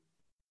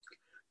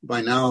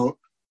by now,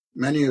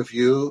 many of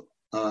you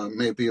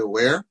may be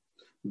aware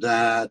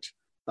that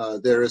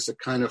there is a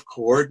kind of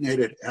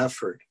coordinated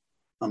effort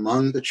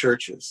among the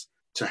churches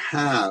to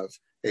have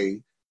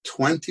a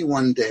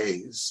 21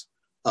 days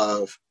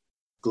of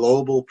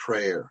global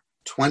prayer,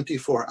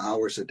 24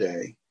 hours a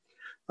day.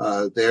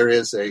 There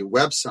is a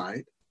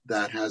website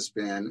that has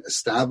been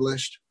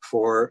established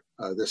for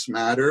this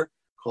matter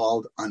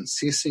called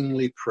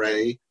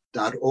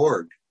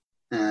unceasinglypray.org.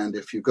 And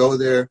if you go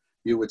there,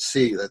 you would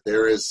see that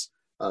there is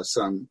a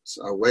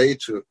way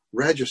to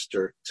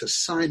register to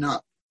sign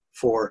up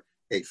for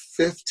a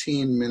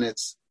 15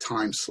 minutes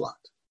time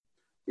slot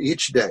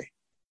each day,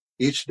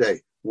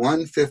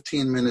 one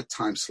 15-minute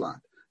time slot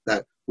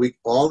that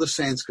all the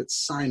saints could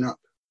sign up.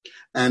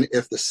 And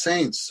if the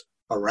saints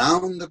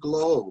around the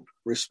globe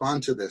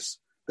respond to this,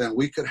 then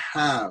we could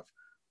have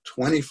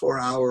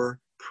 24-hour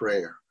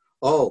prayer.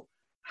 Oh,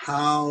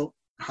 how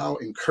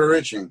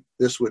encouraging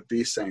this would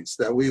be, saints,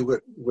 that we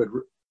would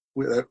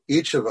that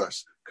each of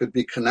us could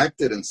be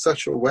connected in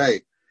such a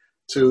way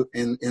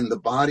in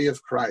the body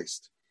of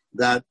Christ,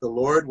 that the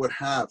Lord would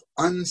have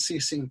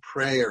unceasing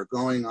prayer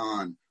going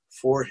on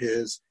for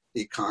his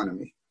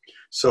economy.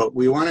 So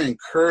we want to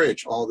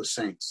encourage all the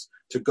saints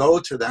to go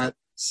to that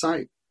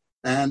site.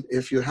 And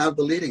if you have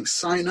the leading,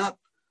 sign up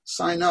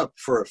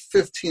for a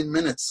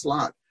 15-minute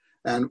slot.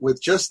 And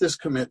with just this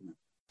commitment,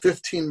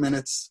 15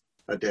 minutes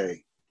a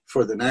day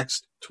for the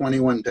next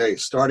 21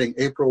 days, starting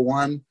April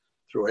 1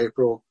 through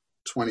April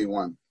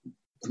 21.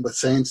 But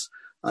saints,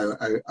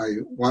 I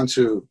want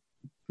to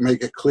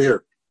make it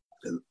clear,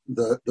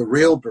 the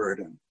real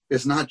burden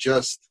is not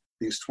just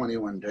these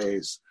 21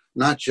 days,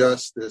 not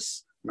just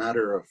this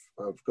matter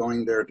of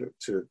going there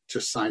to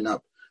sign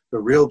up. The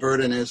real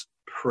burden is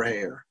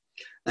prayer.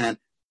 And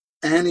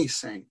any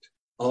saint,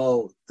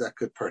 that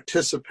could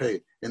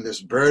participate in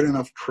this burden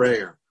of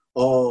prayer,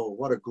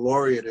 what a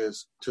glory it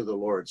is to the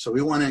Lord. So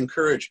we want to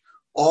encourage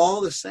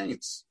all the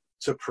saints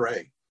to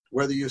pray,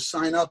 whether you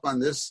sign up on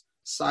this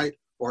site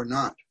or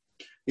not.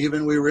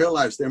 Even we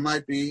realize there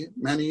might be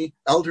many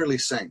elderly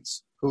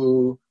saints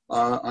who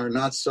are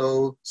not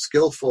so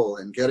skillful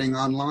in getting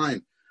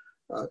online.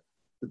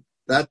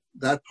 That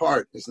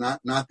part is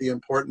not the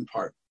important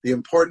part. The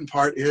important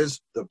part is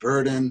the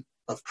burden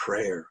of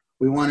prayer.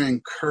 We want to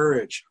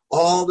encourage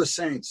all the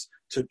saints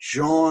to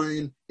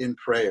join in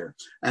prayer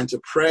and to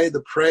pray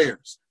the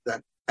prayers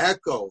that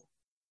echo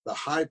the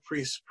high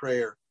priest's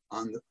prayer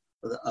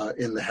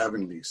in the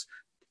heavenlies.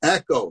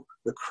 Echo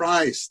the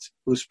Christ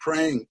who's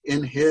praying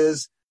in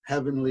his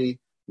heavenly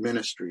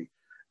ministry.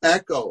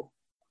 Echo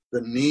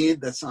the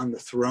need that's on the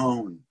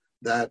throne,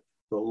 that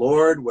the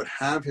Lord would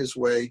have his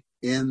way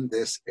in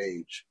this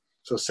age.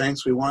 So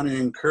saints, we want to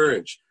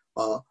encourage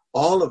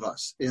all of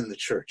us in the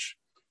church.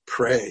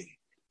 Pray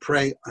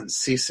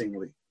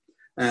unceasingly.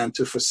 And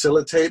to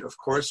facilitate, of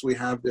course, we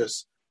have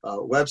this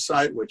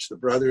website which the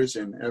brothers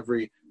in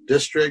every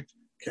district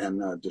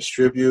can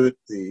distribute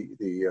the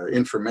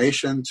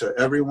information to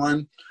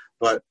everyone.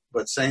 But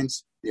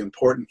saints, the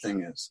important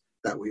thing is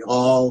that we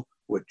all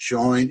would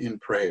join in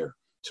prayer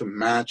to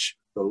match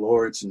the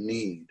Lord's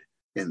need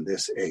in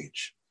this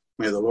age.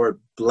 May the Lord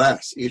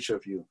bless each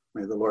of you.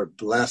 May the Lord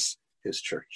bless his church.